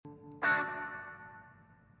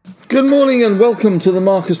Good morning and welcome to the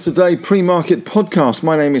Marcus Today pre-market podcast.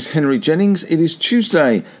 My name is Henry Jennings. It is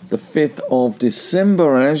Tuesday, the 5th of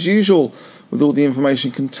December, and as usual, with all the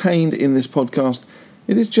information contained in this podcast,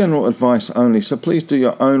 it is general advice only, so please do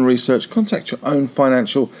your own research, contact your own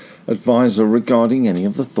financial advisor regarding any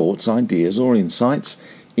of the thoughts, ideas or insights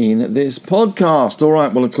in this podcast. All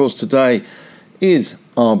right, well, of course, today is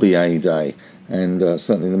RBA Day, and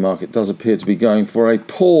certainly the market does appear to be going for a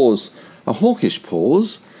pause, a hawkish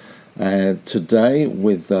pause, today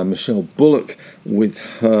with Michelle Bullock with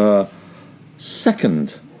her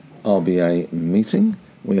second RBA meeting.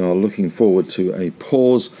 We are looking forward to a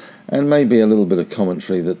pause and maybe a little bit of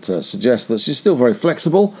commentary that suggests that she's still very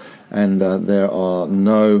flexible and there are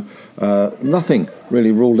nothing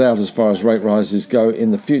really ruled out as far as rate rises go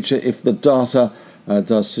in the future if the data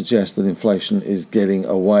does suggest that inflation is getting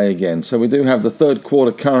away again. So we do have the third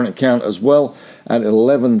quarter current account as well at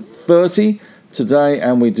 11:30 today,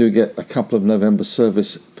 and we do get a couple of November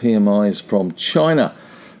service PMIs from China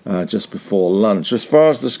just before lunch. As far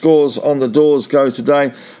as the scores on the doors go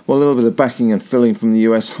today, well, a little bit of backing and filling from the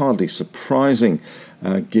US, hardly surprising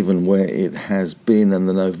given where it has been and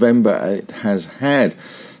the November it has had.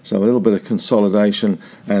 So a little bit of consolidation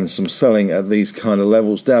and some selling at these kind of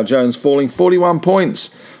levels. Dow Jones falling 41 points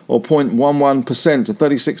or 0.11% to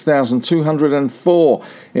 36,204.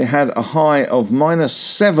 It had a high of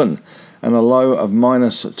 -7 and a low of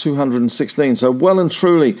 -216. So well and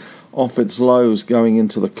truly off its lows going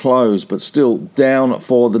into the close, but still down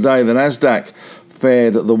for the day. The Nasdaq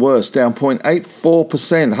fared the worst, down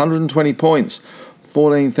 0.84%, 120 points,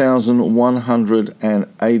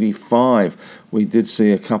 14,185. We did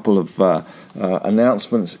see a couple of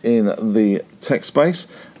announcements in the tech space.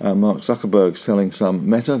 Mark Zuckerberg selling some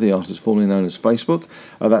Meta, the artist formerly known as Facebook.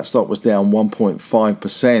 That stock was down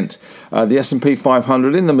 1.5%. The S&P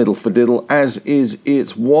 500 in the middle for diddle, as is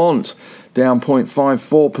its wont, down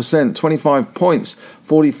 0.54%, 25 points,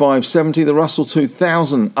 45.70. The Russell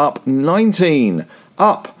 2000 up 19,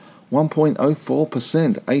 up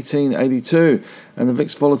 1.04%, 1882. And the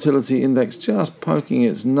VIX Volatility Index just poking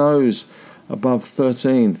its nose above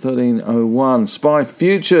 13.01. SPY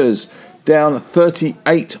futures down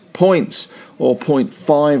 38 points or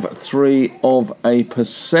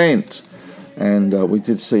 0.53%. And we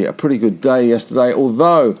did see a pretty good day yesterday,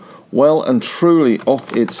 although well and truly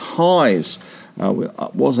off its highs.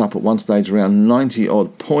 Was up at one stage around 90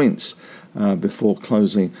 odd points before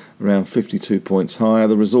closing around 52 points higher.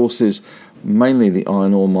 The resources, mainly the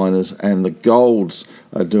iron ore miners and the golds,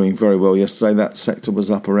 are doing very well yesterday. That sector was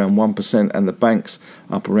up around 1% and the banks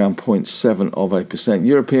up around 0.7%.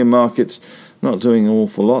 European markets not doing an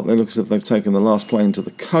awful lot. They look as if they've taken the last plane to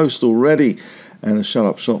the coast already and a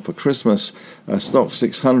shut-up shop for Christmas. Stock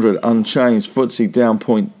 600 unchanged, FTSE down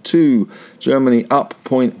 0.2, Germany up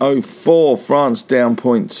 0.04, France down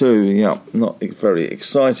 0.2. Yeah, not very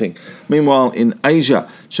exciting. Meanwhile, in Asia,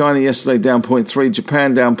 China yesterday down 0.3,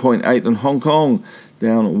 Japan down 0.8, and Hong Kong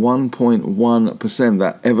down 1.1%.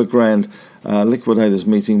 That Evergrande liquidators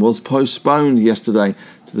meeting was postponed yesterday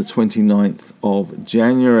to the 29th of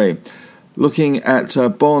January. Looking at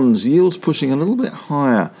bonds, yields pushing a little bit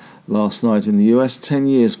higher last night in the US. 10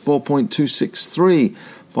 years 4.263,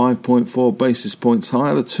 5.4 basis points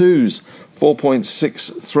higher. The twos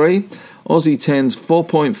 4.63. Aussie 10s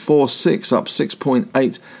 4.46, up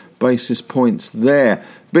 6.8 basis points there.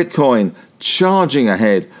 Bitcoin charging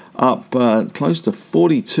ahead, up close to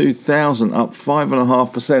 42,000, up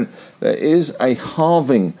 5.5%. There is a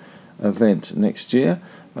halving event next year,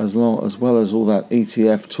 as well as all that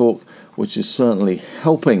ETF talk, which is certainly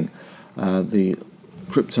helping the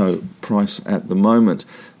crypto price at the moment.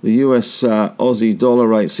 The US Aussie dollar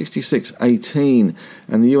rate 66.18,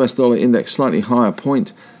 and the US dollar index slightly higher,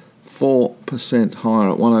 0.4% higher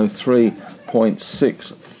at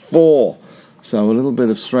 103.64. So a little bit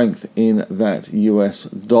of strength in that US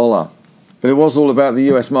dollar. But it was all about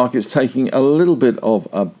the US markets taking a little bit of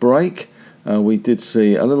a break. We did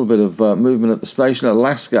see a little bit of movement at the station.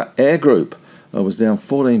 Alaska Air Group was down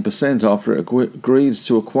 14% after it agreed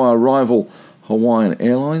to acquire rival Hawaiian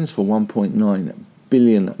Airlines for $1.9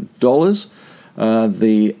 billion.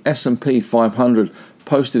 The S&P 500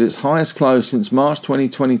 posted its highest close since March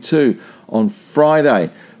 2022 on Friday,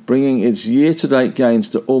 bringing its year-to-date gains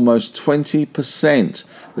to almost 20%.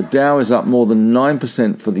 The Dow is up more than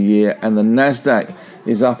 9% for the year, and the Nasdaq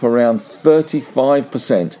is up around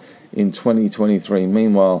 35% in 2023.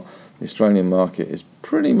 Meanwhile, the Australian market is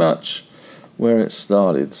pretty much where it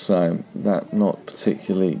started, so that not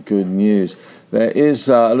particularly good news. There is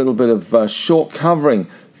a little bit of short covering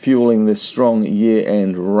fueling this strong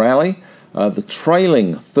year-end rally. The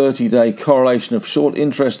trailing 30-day correlation of short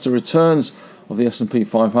interest to returns of the S&P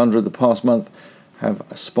 500 the past month have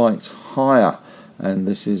spiked higher. And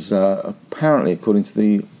this is apparently, according to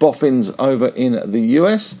the boffins over in the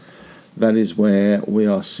US, that is where we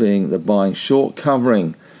are seeing the buying short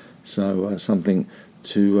covering. So something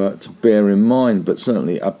to bear in mind, but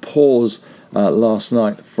certainly a pause last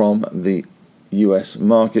night from the US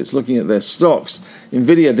markets. Looking at their stocks,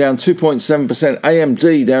 Nvidia down 2.7%,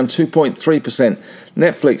 AMD down 2.3%,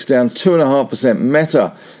 Netflix down 2.5%,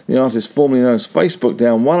 Meta, the artist formerly known as Facebook,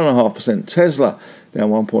 down 1.5%, Tesla down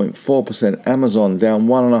 1.4%, Amazon down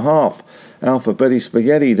 1.5%, Alphabet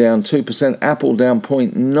Spaghetti down 2%, Apple down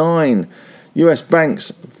 0.9%. US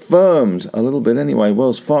banks firmed a little bit anyway.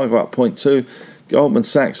 Wells Fargo up 0.2%, Goldman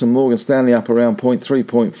Sachs and Morgan Stanley up around 0.3,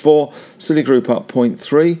 0.4, Citigroup up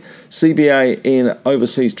 0.3, CBA in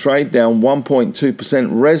overseas trade down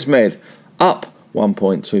 1.2%, ResMed up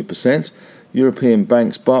 1.2%, European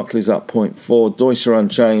banks, Barclays up 0.4%, Deutsche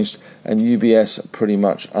unchanged, and UBS pretty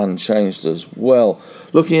much unchanged as well.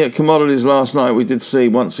 Looking at commodities last night, we did see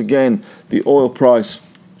once again the oil price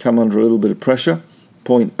come under a little bit of pressure,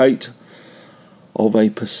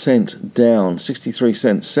 0.8% down, 63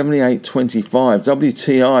 cents, 78.25.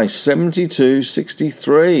 WTI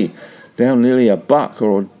 72.63, down nearly $1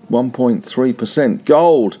 or 1.3%.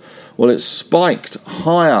 Gold, well, it spiked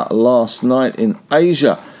higher last night in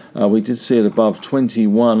Asia. We did see it above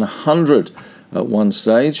 2,100 at one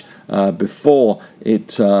stage before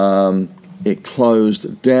it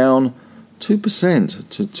closed down 2%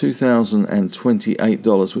 to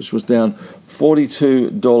 $2,028, which was down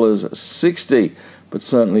 $42.60. But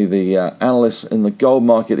certainly the analysts in the gold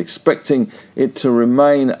market expecting it to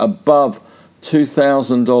remain above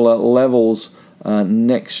 $2,000 levels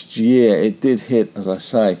next year. It did hit, as I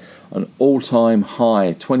say, an all-time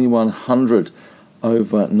high, 2,100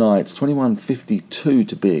 overnight, 2,152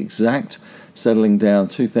 to be exact, settling down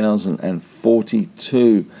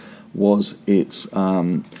 2,042 was its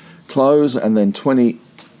close, and then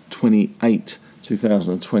 2028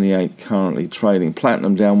 currently trading.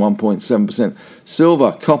 Platinum down 1.7%.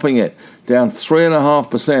 Silver copping it down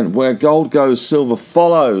 3.5%. Where gold goes, silver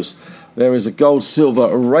follows. There is a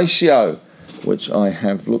gold-silver ratio, which I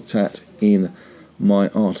have looked at in my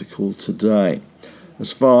article today.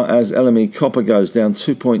 As far as LME copper goes, down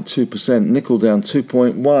 2.2%. Nickel down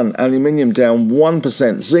 2.1%. Aluminium down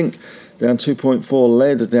 1%. Zinc down 2.4%.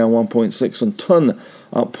 Lead down 1.6%. And tin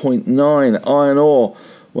up 0.9%. Iron ore,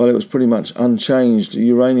 well, it was pretty much unchanged.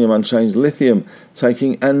 Uranium unchanged. Lithium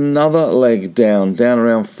taking another leg down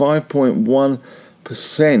around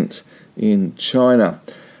 5.1% in China.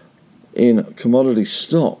 In commodity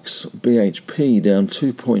stocks, BHP down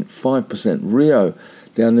 2.5%. Rio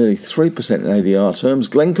down nearly 3% in ADR terms.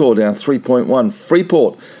 Glencore down 3.1%.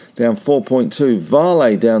 Freeport down 4.2%.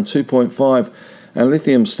 Vale down 2.5%. And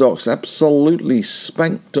lithium stocks absolutely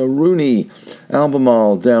spanked-a-rooney.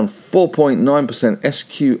 Albemarle down 4.9%.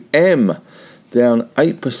 SQM down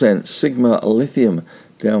 8%. Sigma Lithium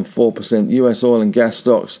down 4%. US oil and gas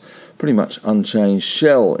stocks pretty much unchanged.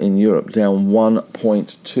 Shell in Europe down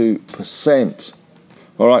 1.2%.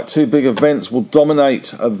 All right, two big events will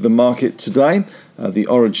dominate the market today. The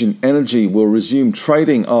Origin Energy will resume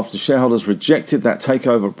trading after shareholders rejected that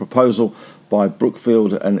takeover proposal by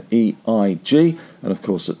Brookfield and EIG. And of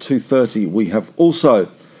course at 2:30 we have also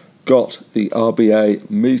got the RBA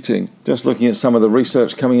meeting. Just looking at some of the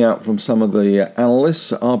research coming out from some of the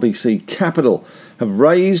analysts, RBC Capital have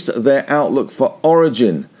raised their outlook for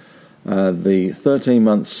Origin. The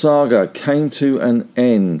 13-month saga came to an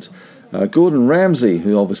end. Gordon Ramsay,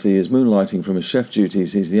 who obviously is moonlighting from his chef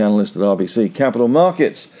duties, he's the analyst at RBC Capital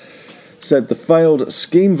Markets, said the failed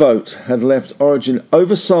scheme vote had left Origin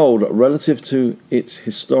oversold relative to its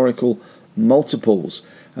historical multiples,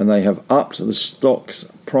 and they have upped the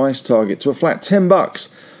stock's price target to a flat $10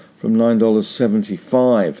 from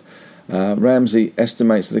 $9.75. Ramsay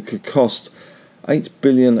estimates that it could cost $8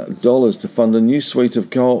 billion to fund a new suite of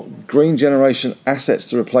green generation assets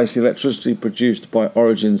to replace the electricity produced by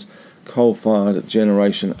Origin's coal-fired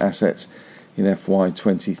generation assets in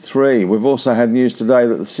FY23. We've also had news today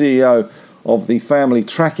that the CEO of the family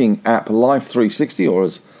tracking app Life360, or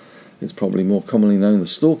as it's probably more commonly known, the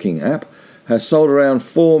stalking app, has sold around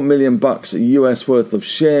 $4 million US worth of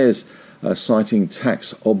shares, citing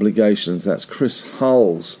tax obligations. That's Chris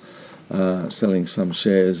Hulls selling some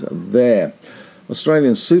shares there.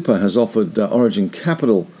 Australian Super has offered Origin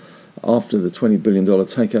capital after the $20 billion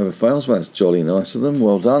takeover fails. Well, that's jolly nice of them.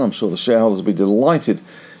 Well done. I'm sure the shareholders will be delighted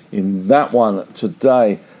in that one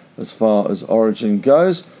today as far as Origin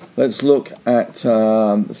goes. let's look at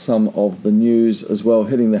some of the news as well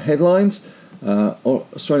hitting the headlines.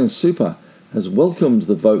 Australian Super has welcomed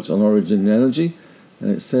the vote on Origin Energy,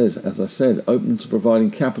 and it says, as I said, open to providing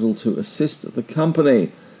capital to assist the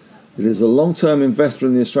company. It is a long-term investor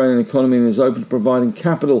in the Australian economy and is open to providing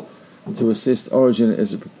capital to assist Origin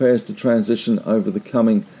as it prepares to transition over the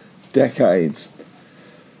coming decades.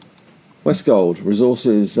 Westgold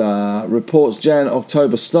Resources reports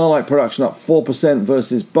Jan-October Starlight production up 4%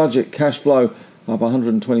 versus budget, cash flow up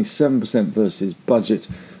 127% versus budget.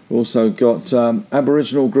 We've also got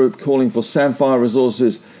Aboriginal Group calling for Sandfire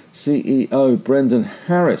Resources CEO Brendan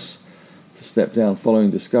Harris to step down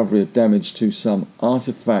following discovery of damage to some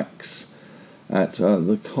artefacts at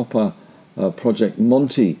the copper project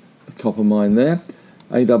Monty, the copper mine there.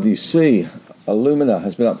 AWC Alumina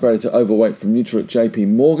has been upgraded to overweight from neutral at JP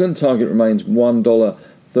Morgan. Target remains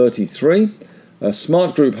 $1.33.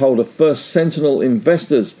 Smart Group holder First Sentinel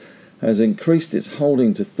Investors has increased its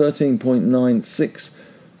holding to 13.96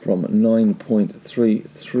 from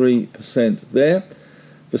 9.33% there.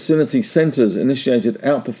 Vicinity Centres initiated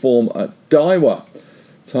outperform at Daiwa.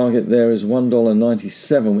 Target there is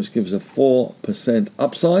 $1.97, which gives a 4%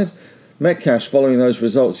 upside. Metcash, following those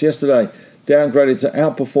results yesterday, downgraded to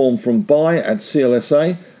outperform from buy at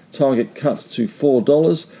CLSA. Target cut to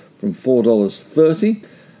 $4 from $4.30.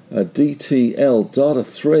 DTL Data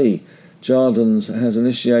 3, Jardins has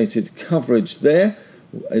initiated coverage there.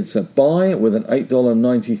 It's a buy with an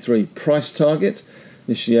 $8.93 price target.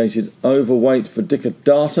 Initiated overweight for Dicker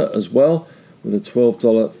Data as well with a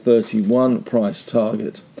 $12.31 price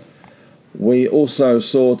target. We also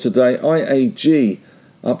saw today IAG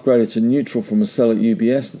upgraded to neutral from a sell at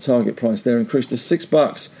UBS. The target price there increased to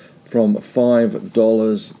 $6 from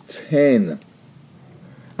 $5.10.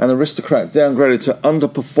 And Aristocrat downgraded to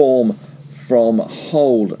underperform from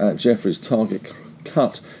hold at Jefferies. Target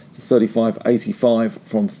cut to $35.85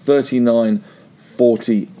 from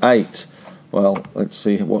 $39.48. Well, let's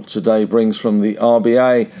see what today brings from the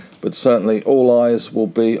RBA, but certainly all eyes will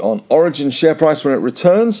be on Origin share price when it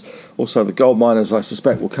returns. Also, the gold miners, I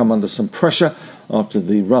suspect, will come under some pressure after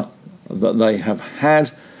the run that they have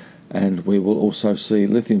had, and we will also see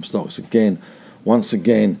lithium stocks once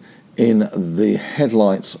again in the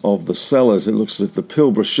headlights of the sellers. It looks as if the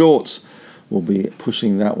Pilbara shorts will be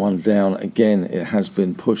pushing that one down again. It has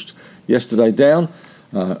been pushed yesterday down.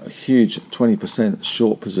 A huge 20%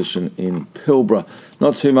 short position in Pilbara.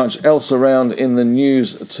 Not too much else around in the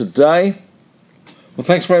news today. Well,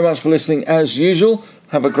 thanks very much for listening as usual.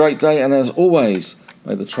 Have a great day, and as always,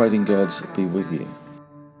 may the trading gods be with you.